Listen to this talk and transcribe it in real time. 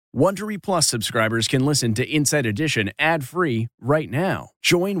Wondery Plus subscribers can listen to Inside Edition ad-free right now.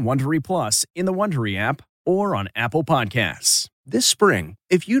 Join Wondery Plus in the Wondery app or on Apple Podcasts. This spring,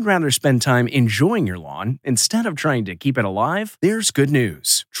 if you'd rather spend time enjoying your lawn instead of trying to keep it alive, there's good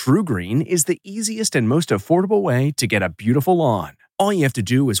news. True Green is the easiest and most affordable way to get a beautiful lawn. All you have to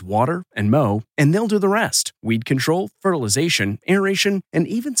do is water and mow, and they'll do the rest. Weed control, fertilization, aeration, and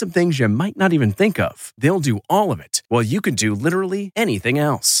even some things you might not even think of. They'll do all of it, while you can do literally anything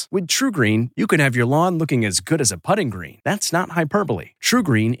else. With True Green, you can have your lawn looking as good as a putting green. That's not hyperbole. True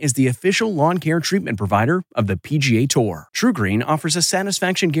Green is the official lawn care treatment provider of the PGA Tour. True Green offers a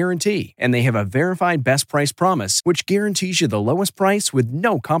satisfaction guarantee, and they have a verified best price promise, which guarantees you the lowest price with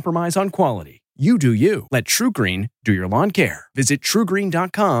no compromise on quality. You do you. Let True Green do your lawn care. Visit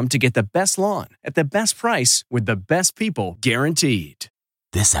TrueGreen.com to get the best lawn at the best price with the best people guaranteed.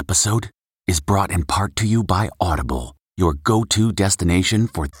 This episode is brought in part to you by Audible, your go-to destination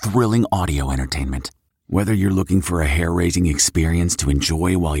for thrilling audio entertainment. Whether you're looking for a hair-raising experience to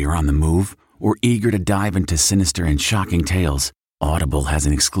enjoy while you're on the move or eager to dive into sinister and shocking tales, Audible has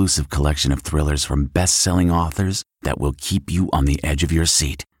an exclusive collection of thrillers from best-selling authors that will keep you on the edge of your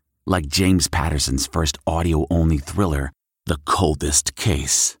seat. Like James Patterson's first audio-only thriller, The Coldest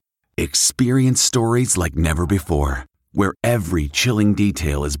Case. Experience stories like never before, where every chilling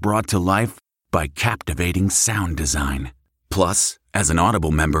detail is brought to life by captivating sound design. Plus, as an Audible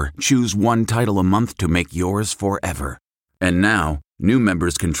member, choose one title a month to make yours forever. And now, new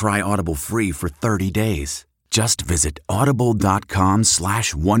members can try Audible free for 30 days. Just visit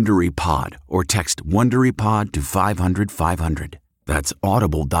audible.com/WonderyPod or text WonderyPod to 500-500. That's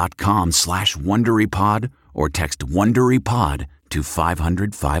audible.com/WonderyPod or text WonderyPod to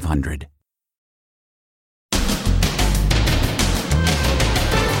 500-500.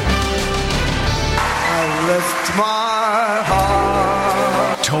 I left my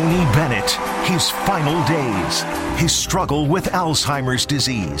heart. Tony Bennett, his final days, his struggle with Alzheimer's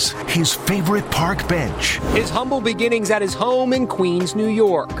disease, his favorite park bench, his humble beginnings at his home in Queens, New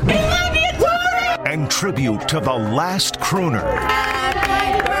York. And tribute to the last crooner.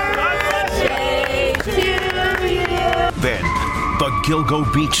 Then, the Gilgo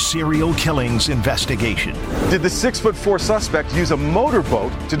Beach serial killings investigation. Did the 6'4" suspect use a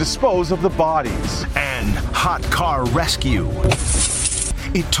motorboat to dispose of the bodies? And hot car rescue.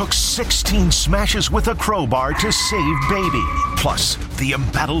 It took 16 smashes with a crowbar to save baby. Plus, the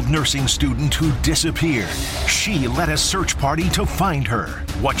embattled nursing student who disappeared. She led a search party to find her.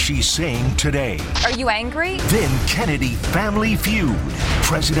 What she's saying today. Are you angry? Then Kennedy Family Feud.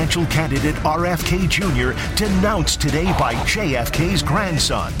 Presidential candidate RFK Jr. denounced today by JFK's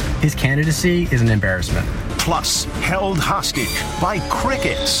grandson. His candidacy is an embarrassment. Plus, held hostage by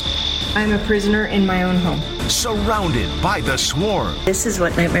crickets. I'm a prisoner in my own home. Surrounded by the swarm. This is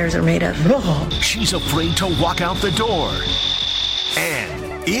what nightmares are made of. She's afraid to walk out the door.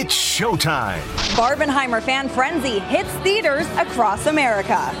 And it's showtime. Barbenheimer fan frenzy hits theaters across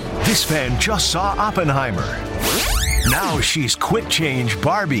America. This fan just saw Oppenheimer. Now she's quick change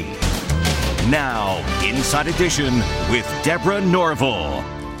Barbie. Now, Inside Edition with Deborah Norville.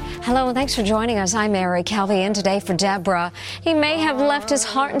 Hello, and thanks for joining us. I'm Mary Calvi, in today for Deborah. He may have left his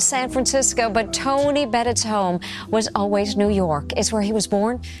heart in San Francisco, but Tony Bennett's home was always New York. It's where he was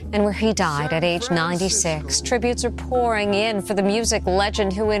born and where he died at age 96. Tributes are pouring in for the music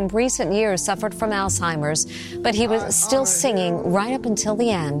legend who in recent years suffered from Alzheimer's, but he was still singing right up until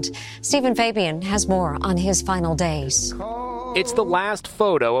the end. Stephen Fabian has more on his final days. It's the last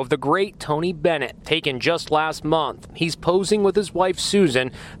photo of the great Tony Bennett, taken just last month. He's posing with his wife,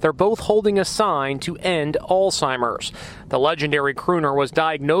 Susan. They're both holding a sign to end Alzheimer's. The legendary crooner was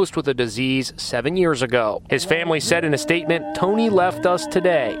diagnosed with the disease 7 years ago. His family said in a statement, "Tony left us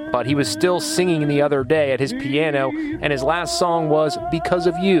today, but he was still singing the other day at his piano, and his last song was Because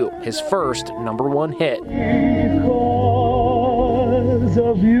of You, his first #1 hit. Because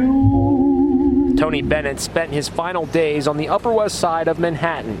of you." Tony Bennett spent his final days on the Upper West Side of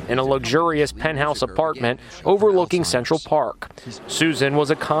Manhattan in a luxurious penthouse apartment overlooking Central Park. Susan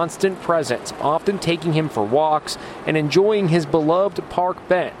was a constant presence, often taking him for walks and enjoying his beloved park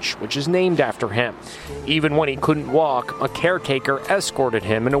bench, which is named after him. Even when he couldn't walk, a caretaker escorted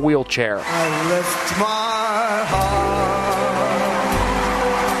him in a wheelchair. I left my heart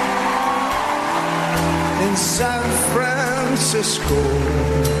in San Francisco.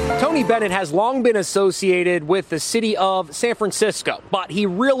 Tony Bennett has long been associated with the city of San Francisco, but he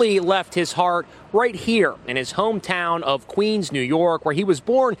really left his heart right here in his hometown of Queens, New York, where he was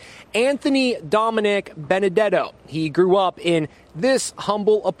born, Anthony Dominic Benedetto. He grew up in this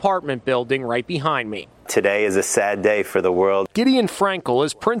humble apartment building right behind me. Today is a sad day for the world. Gideon Frankel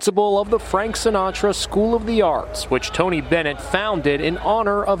is principal of the Frank Sinatra School of the Arts, which Tony Bennett founded in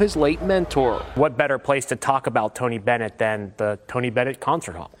honor of his late mentor. What better place to talk about Tony Bennett than the Tony Bennett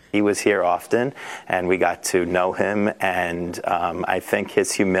Concert Hall? He was here often, and we got to know him, and I think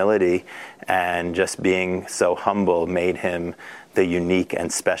his humility and just being so humble made him the unique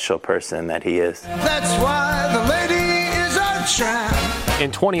and special person that he is. That's why the lady is our champ. In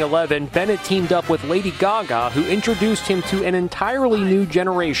 2011, Bennett teamed up with Lady Gaga, who introduced him to an entirely new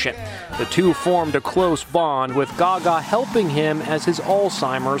generation. The two formed a close bond, with Gaga helping him as his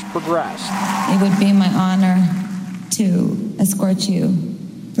Alzheimer's progressed. It would be my honor to escort you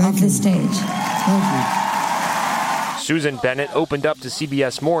off the stage. Susan Bennett opened up to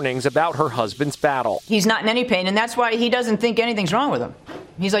CBS Mornings about her husband's battle. He's not in any pain, and that's why he doesn't think anything's wrong with him.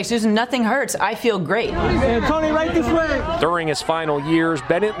 He's like, Susan, nothing hurts. I feel great. Tony, right this way. During his final years,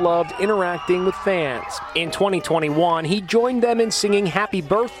 Bennett loved interacting with fans. In 2021, he joined them in singing Happy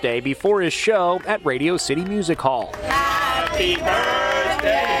Birthday before his show at Radio City Music Hall. Happy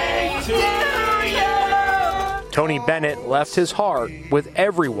birthday to you. Tony Bennett left his heart with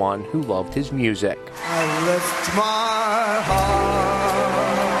everyone who loved his music. I left my heart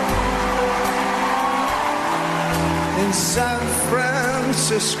in San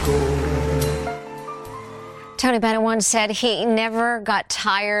Francisco. Tony Bennett once said he never got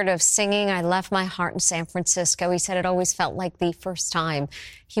tired of singing I Left My Heart in San Francisco. He said it always felt like the first time.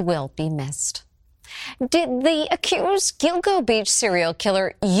 He will be missed. Did the accused Gilgo Beach serial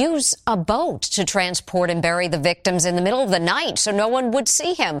killer use a boat to transport and bury the victims in the middle of the night so no one would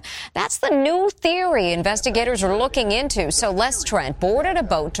see him? That's the new theory investigators are looking into. So Les Trent boarded a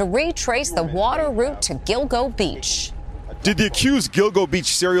boat to retrace the water route to Gilgo Beach. Did the accused Gilgo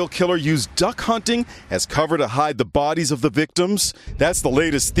Beach serial killer use duck hunting as cover to hide the bodies of the victims? That's the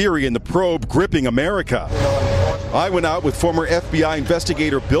latest theory in the probe gripping America. I went out with former FBI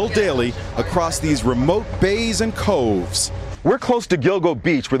investigator Bill Daley across these remote bays and coves. We're close to Gilgo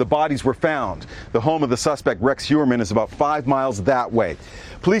Beach, where the bodies were found. The home of the suspect, Rex Heuermann, is about 5 miles that way.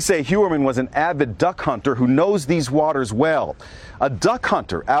 Police say Heuermann was an avid duck hunter who knows these waters well. A duck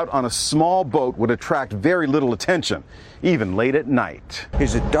hunter out on a small boat would attract very little attention, even late at night.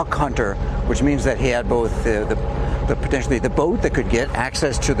 He's a duck hunter, which means that he had both potentially the boat that could get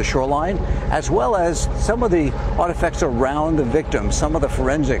access to the shoreline, as well as some of the artifacts around the victims. Some of the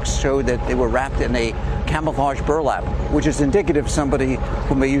forensics showed that they were wrapped in a camouflage burlap, which is indicative of somebody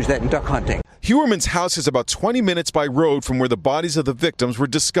who may use that in duck hunting. Heuermann's house is about 20 minutes by road from where the bodies of the victims were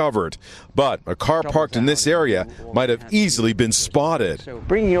discovered. But a car parked in this area might have easily been spotted. So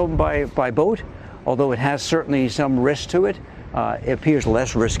bringing it over by boat, although it has certainly some risk to it, it appears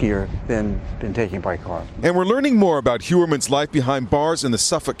less riskier than taking it by car. And we're learning more about Heuermann's life behind bars in the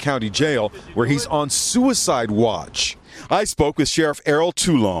Suffolk County Jail, where he's on suicide watch. I spoke with Sheriff Errol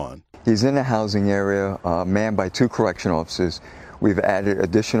Toulon. He's in a housing area manned by 2 correction officers. We've added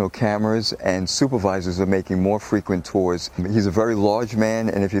additional cameras, and supervisors are making more frequent tours. He's a very large man,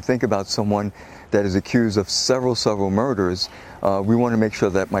 and if you think about someone that is accused of several murders, we want to make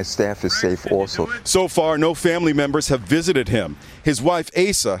sure that my staff is safe also. So far, no family members have visited him. His wife,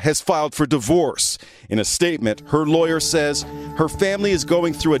 Asa, has filed for divorce. In a statement, her lawyer says her family is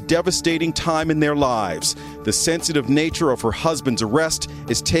going through a devastating time in their lives. The sensitive nature of her husband's arrest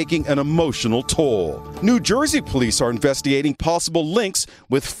is taking an emotional toll. New Jersey police are investigating possible links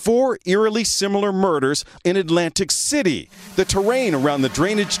with 4 eerily similar murders in Atlantic City. The terrain around the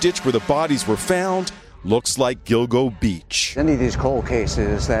drainage ditch where the bodies were found looks like Gilgo Beach. Any of these cold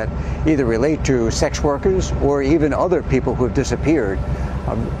cases that either relate to sex workers or even other people who have disappeared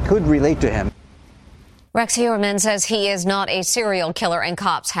could relate to him. Rex Heuermann says he is not a serial killer and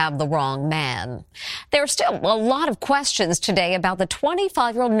cops have the wrong man. There are still a lot of questions today about the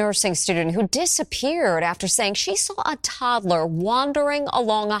 25-year-old nursing student who disappeared after saying she saw a toddler wandering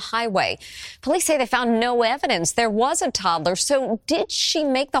along a highway. Police say they found no evidence there was a toddler, so did she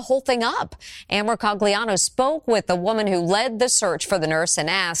make the whole thing up? Amber Cogliano spoke with the woman who led the search for the nurse and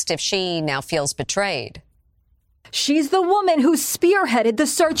asked if she now feels betrayed. She's the woman who spearheaded the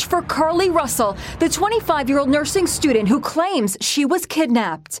search for Carly Russell, the 25-year-old nursing student who claims she was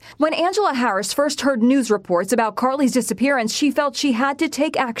kidnapped. When Angela Harris first heard news reports about Carly's disappearance, she felt she had to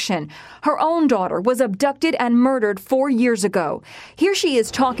take action. Her own daughter was abducted and murdered 4 years ago. Here she is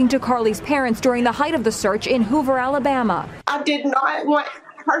talking to Carly's parents during the height of the search in Hoover, Alabama. I did not want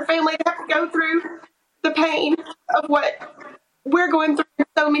her family to have to go through the pain of what we're going through.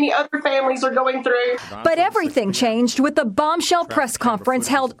 So many other families are going through. But everything changed with the bombshell press conference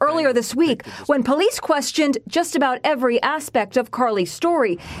held earlier this week when police questioned just about every aspect of Carly's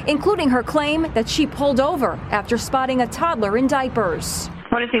story, including her claim that she pulled over after spotting a toddler in diapers.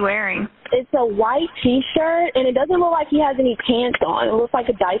 What is he wearing? It's a white T-shirt, and it doesn't look like he has any pants on. It looks like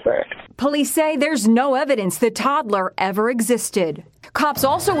a diaper. Police say there's no evidence the toddler ever existed. Cops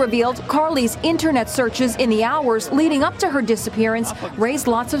also revealed Carly's internet searches in the hours leading up to her disappearance raised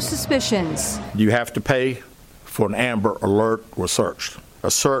lots of suspicions. You have to pay for an Amber Alert or search.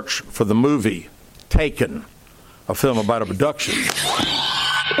 A search for the movie Taken, a film about abduction.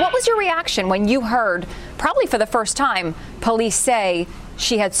 What was your reaction when you heard, probably for the first time, police say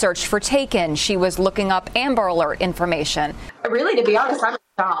she had searched for Taken? She was looking up Amber Alert information. Really, to be honest, I'm in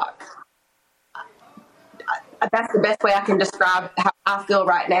shock. That's the best way I can describe how I feel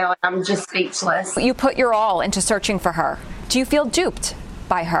right now. I'm just speechless. You put your all into searching for her. Do you feel duped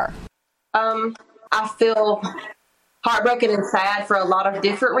by her? I feel heartbroken and sad for a lot of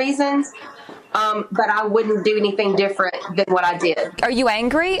different reasons. But I wouldn't do anything different than what I did. Are you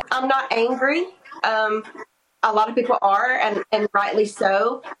angry? I'm not angry. A lot of people are, and rightly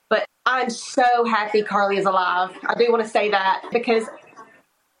so. But I'm so happy Carly is alive. I do want to say that because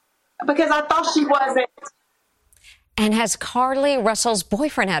I thought she wasn't. And has Carly Russell's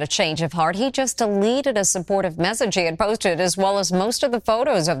boyfriend had a change of heart? He just deleted a supportive message he had posted, as well as most of the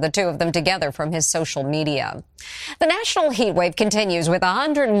photos of the two of them together from his social media. The national heat wave continues with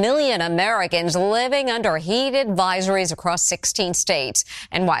 100 million Americans living under heat advisories across 16 states.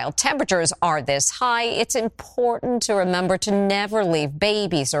 And while temperatures are this high, it's important to remember to never leave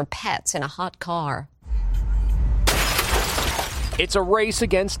babies or pets in a hot car. It's a race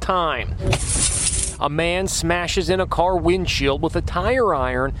against time. A man smashes in a car windshield with a tire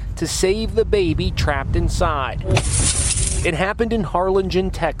iron to save the baby trapped inside. It happened in Harlingen,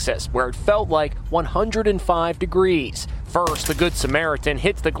 Texas, where it felt like 105 degrees. First, the Good Samaritan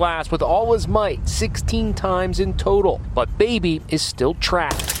hits the glass with all his might, 16 times in total, but baby is still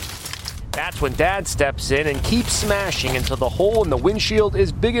trapped. That's when Dad steps in and keeps smashing until the hole in the windshield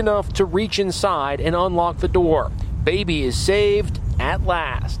is big enough to reach inside and unlock the door. Baby is saved at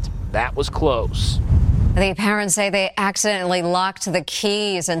last. That was close. The parents say they accidentally locked the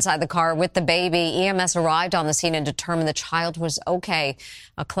keys inside the car with the baby. EMS arrived on the scene and determined the child was okay.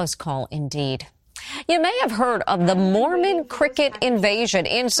 A close call indeed. You may have heard of the Mormon cricket invasion,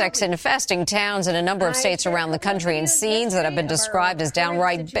 insects infesting towns in a number of states around the country, and scenes that have been described as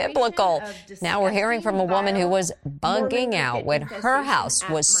downright biblical. Now we're hearing from a woman who was bugging out when her house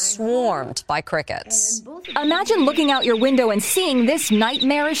was swarmed by crickets. Imagine looking out your window and seeing this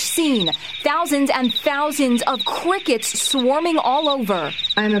nightmarish scene. Thousands and thousands of crickets swarming all over.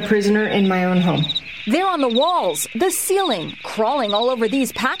 I'm a prisoner in my own home. They're on the walls, the ceiling, crawling all over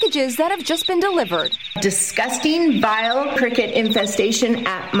these packages that have just been delivered. Disgusting, vile cricket infestation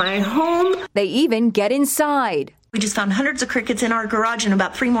at my home. They even get inside. We just found hundreds of crickets in our garage and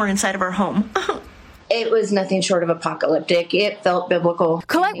about 3 more inside of our home. It was nothing short of apocalyptic. It felt biblical.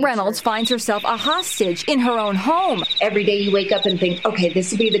 Colette Reynolds finds herself a hostage in her own home. Every day you wake up and think, okay,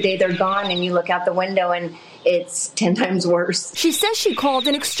 this will be the day they're gone, and you look out the window and it's 10 times worse. She says she called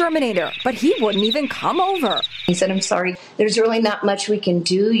an exterminator, but he wouldn't even come over. He said, I'm sorry, there's really not much we can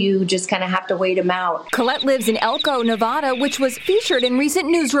do. You just kind of have to wait him out. Colette lives in Elko, Nevada, which was featured in recent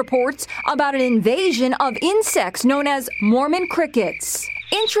news reports about an invasion of insects known as Mormon crickets.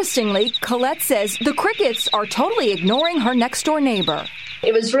 Interestingly, Colette says the crickets are totally ignoring her next-door neighbor.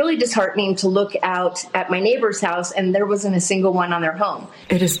 It was really disheartening to look out at my neighbor's house, and there wasn't a single one on their home.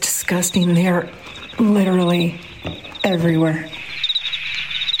 It is disgusting. They're literally everywhere.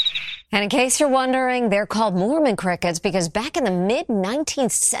 And in case you're wondering, they're called Mormon crickets because back in the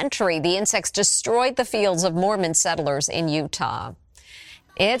mid-19th century, the insects destroyed the fields of Mormon settlers in Utah.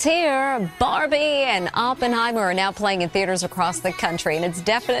 It's here. Barbie and Oppenheimer are now playing in theaters across the country, and it's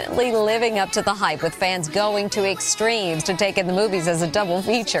definitely living up to the hype, with fans going to extremes to take in the movies as a double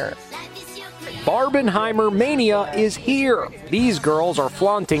feature. Barbenheimer mania is here. These girls are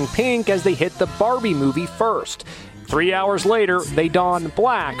flaunting pink as they hit the Barbie movie first. 3 hours later, they don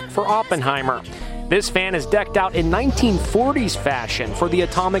black for Oppenheimer. This fan is decked out in 1940s fashion for the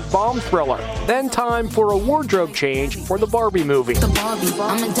atomic bomb thriller. Then time for a wardrobe change for the Barbie movie.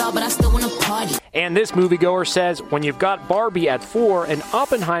 And this moviegoer says when you've got Barbie at 4 and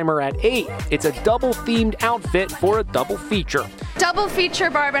Oppenheimer at 8, it's a double-themed outfit for a double feature. Double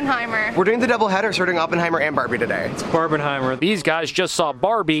feature Barbenheimer. We're doing the double header, so we're doing Oppenheimer and Barbie today. It's Barbenheimer. These guys just saw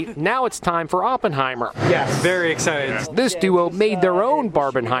Barbie. Now it's time for Oppenheimer. Yes. Very excited. This duo made their own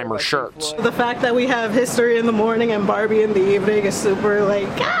Barbenheimer shirts. The fact that we have History in the morning and Barbie in the evening is super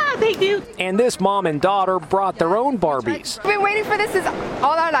thank you. And this mom and daughter brought their own Barbies. We've been waiting for this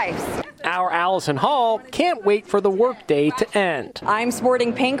all our lives. Our Allison Hall can't wait for the workday to end. I'm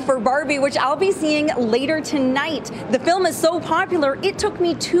sporting pink for Barbie, which I'll be seeing later tonight. The film is so popular, it took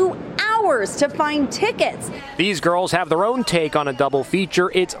me 2 hours to find tickets. These girls have their own take on a double feature.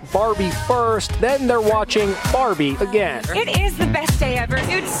 It's Barbie first, then they're watching Barbie again. It is the best day ever.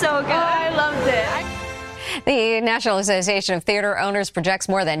 It's so good. Oh, I loved it. The National Association of Theater Owners projects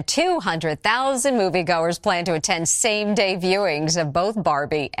more than 200,000 moviegoers plan to attend same-day viewings of both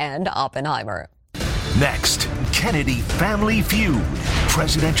Barbie and Oppenheimer. Next, Kennedy Family Feud.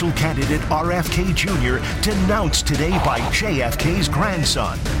 Presidential candidate RFK Jr. denounced today by JFK's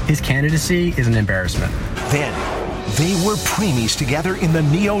grandson. His candidacy is an embarrassment. Then, they were preemies together in the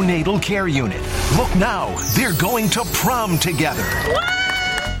neonatal care unit. Look now, they're going to prom together. What?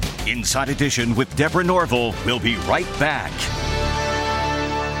 Inside Edition with Deborah Norville. We'll be right back.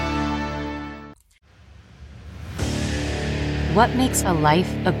 What makes a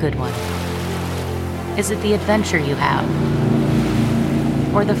life a good one? Is it the adventure you have?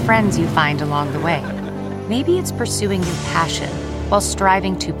 Or the friends you find along the way? Maybe it's pursuing your passion while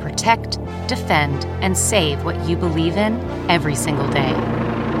striving to protect, defend, and save what you believe in every single day.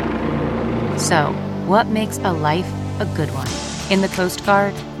 So, what makes a life a good one? In the Coast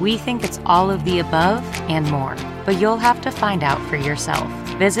Guard, we think it's all of the above and more, but you'll have to find out for yourself.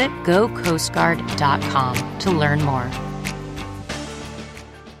 Visit GoCoastGuard.com to learn more.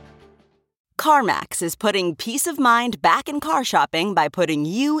 CarMax is putting peace of mind back in car shopping by putting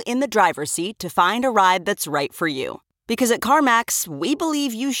you in the driver's seat to find a ride that's right for you. Because at CarMax, we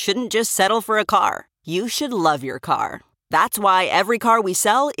believe you shouldn't just settle for a car. You should love your car. That's why every car we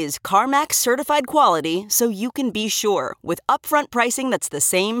sell is CarMax certified quality, so you can be sure with upfront pricing that's the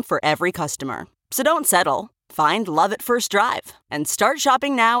same for every customer. So don't settle. Find love at first drive and start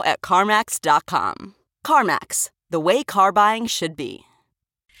shopping now at CarMax.com. CarMax, the way car buying should be.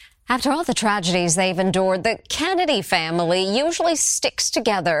 After all the tragedies they've endured, the Kennedy family usually sticks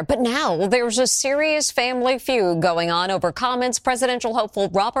together. But now there's a serious family feud going on over comments presidential hopeful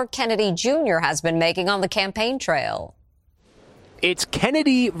Robert Kennedy Jr. has been making on the campaign trail. It's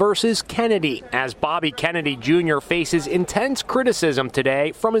Kennedy versus Kennedy, as Bobby Kennedy Jr. faces intense criticism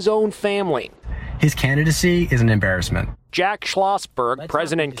today from his own family. His candidacy is an embarrassment. Jack Schlossberg,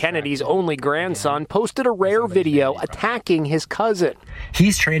 President Kennedy's only grandson, posted a rare video attacking his cousin.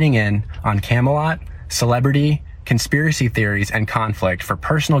 He's trading in on Camelot, celebrity, conspiracy theories, and conflict for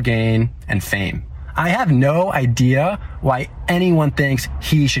personal gain and fame. I have no idea why anyone thinks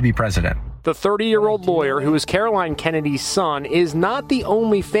he should be president. The 30-year-old lawyer, who is Caroline Kennedy's son, is not the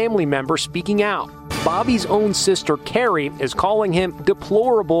only family member speaking out. Bobby's own sister, Carrie, is calling him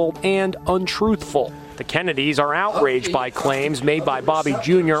deplorable and untruthful. The Kennedys are outraged by claims made by Bobby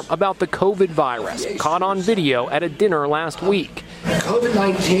Jr. about the COVID virus, caught on video at a dinner last week.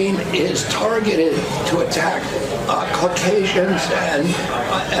 COVID-19 is targeted to attack Caucasians and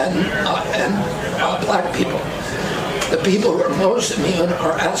black people. The people who are most immune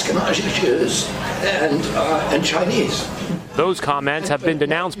are Ashkenazi Jews and Chinese. Those comments have been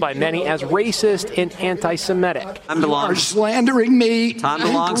denounced by many as racist and anti-Semitic. You are slandering me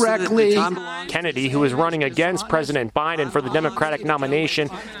incorrectly. Kennedy, who is running against President Biden for the Democratic nomination,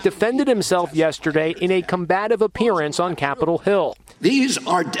 defended himself yesterday in a combative appearance on Capitol Hill. These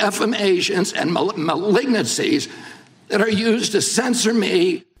are defamations and malignancies that are used to censor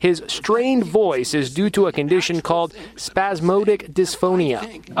me. His strained voice is due to a condition called spasmodic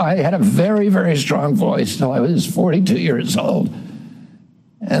dysphonia. I had a very, very strong voice till I was 42 years old.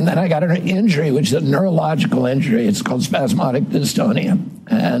 And then I got an injury, which is a neurological injury. It's called spasmodic dystonia.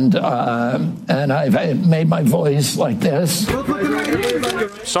 And I've made my voice like this.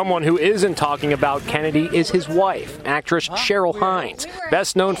 Someone who isn't talking about Kennedy is his wife, actress Cheryl Hines,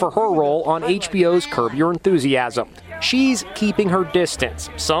 best known for her role on HBO's Curb Your Enthusiasm. She's keeping her distance,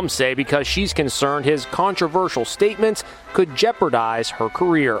 some say because she's concerned his controversial statements could jeopardize her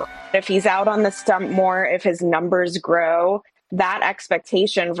career. If he's out on the stump more, if his numbers grow, that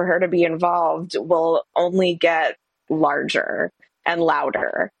expectation for her to be involved will only get larger and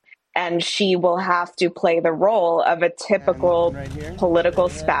louder. And she will have to play the role of a typical political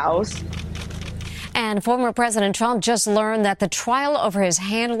spouse. And former President Trump just learned that the trial over his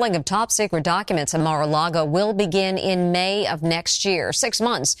handling of top-secret documents in Mar-a-Lago will begin in May of next year, 6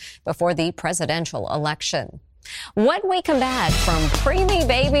 months before the presidential election. When we come back, from preemie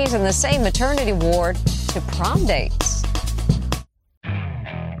babies in the same maternity ward to prom dates.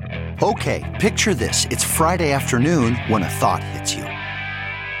 Okay, picture this. It's Friday afternoon when a thought hits you.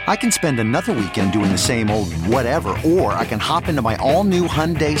 I can spend another weekend doing the same old whatever, or I can hop into my all-new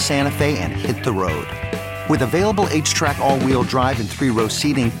Hyundai Santa Fe and hit the road. With available H-Track all-wheel drive and 3-row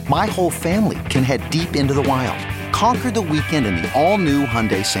seating, my whole family can head deep into the wild. Conquer the weekend in the all-new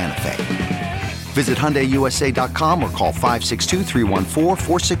Hyundai Santa Fe. Visit HyundaiUSA.com or call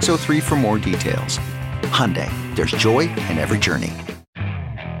 562-314-4603 for more details. Hyundai, there's joy in every journey.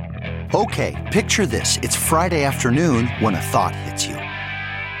 Okay, picture this. It's Friday afternoon when a thought hits you.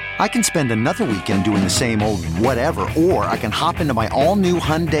 I can spend another weekend doing the same old whatever, or I can hop into my all-new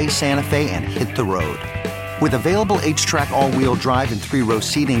Hyundai Santa Fe and hit the road. With available H-Track all-wheel drive and 3-row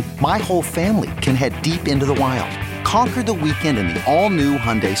seating, my whole family can head deep into the wild. Conquer the weekend in the all-new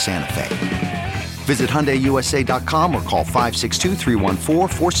Hyundai Santa Fe. Visit HyundaiUSA.com or call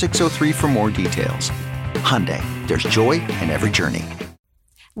 562-314-4603 for more details. Hyundai, there's joy in every journey.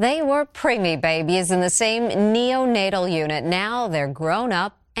 They were preemie babies in the same neonatal unit. Now they're grown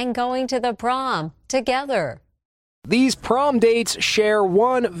up and going to the prom together. These prom dates share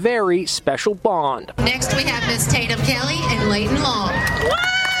one very special bond. Next, we have Miss Tatum Kelly and Leighton Long.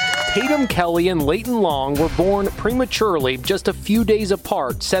 Tatum Kelly and Leighton Long were born prematurely just a few days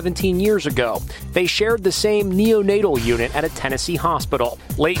apart 17 years ago. They shared the same neonatal unit at a Tennessee hospital.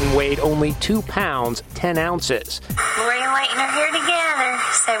 Leighton weighed only 2 pounds, 10 ounces. Rory and Leighton are here together,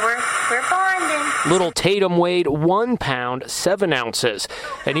 so we're bonding. Little Tatum weighed 1 pound, 7 ounces.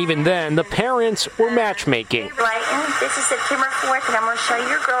 And even then, the parents were matchmaking. Leighton, this is September 4th, and I'm going to show you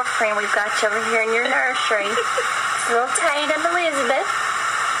your girlfriend we've got you over here in your nursery. It's little Tatum Elizabeth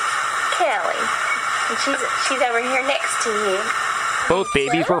Kelly, and she's over here next to you. Both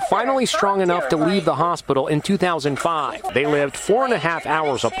babies were finally strong enough to leave the hospital in 2005. They lived 4.5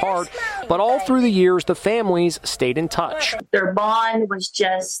 hours apart, but all through the years, the families stayed in touch. Their bond was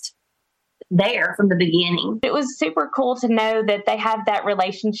just there from the beginning. It was super cool to know that they have that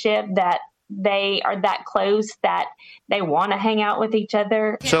relationship, that they are that close, that they want to hang out with each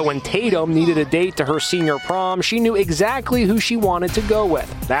other. So when Tatum needed a date to her senior prom, she knew exactly who she wanted to go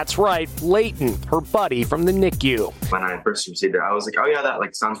with. That's right, Leighton, her buddy from the NICU. When I first received it, I was like, oh yeah,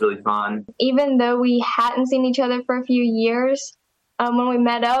 that sounds really fun. Even though we hadn't seen each other for a few years, when we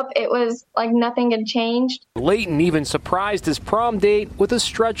met up, it was like nothing had changed. Leighton even surprised his prom date with a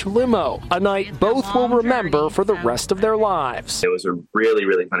stretch limo, a night both will remember for the rest of their lives. It was a really,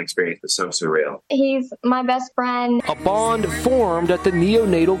 really fun experience, but so surreal. He's my best friend. A bond formed at the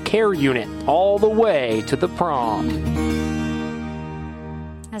neonatal care unit, all the way to the prom.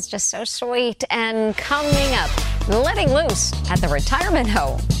 That's just so sweet. And coming up, letting loose at the retirement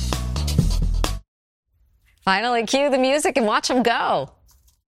home. Finally, cue the music and watch them go.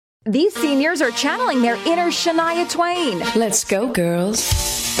 These seniors are channeling their inner Shania Twain. Let's go, girls.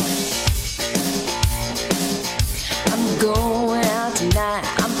 I'm going out tonight.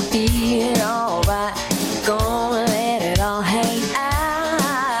 I'm feeling all right. Gonna let it all hang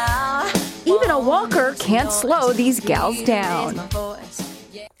out. Even a walker can't slow these gals down.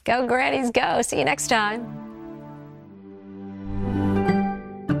 Go, Grannies, go. See you next time.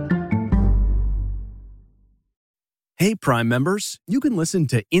 Hey, Prime members, you can listen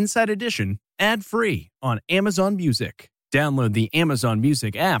to Inside Edition ad-free on Amazon Music. Download the Amazon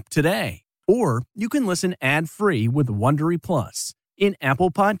Music app today. Or you can listen ad-free with Wondery Plus in Apple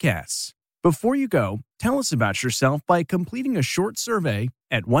Podcasts. Before you go, tell us about yourself by completing a short survey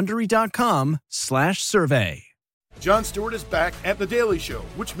at Wondery.com/survey. Jon Stewart is back at The Daily Show,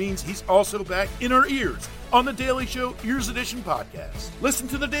 which means he's also back in our ears on The Daily Show Ears Edition podcast. Listen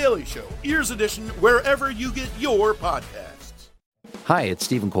to The Daily Show Ears Edition wherever you get your podcasts. Hi, it's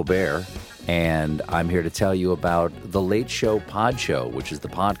Stephen Colbert, and I'm here to tell you about The Late Show Pod Show, which is the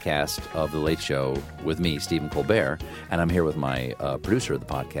podcast of The Late Show with me, Stephen Colbert, and I'm here with my producer of the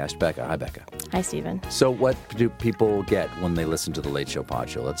podcast, Becca. Hi, Becca. Hi, Stephen. So what do people get when they listen to The Late Show Pod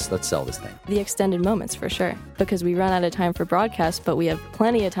Show? Let's sell this thing. The extended moments, for sure, because we run out of time for broadcast, but we have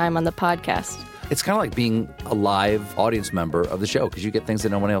plenty of time on the podcast. It's kind of like being a live audience member of the show because you get things that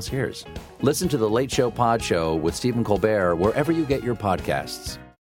no one else hears. Listen to The Late Show Pod Show with Stephen Colbert wherever you get your podcasts.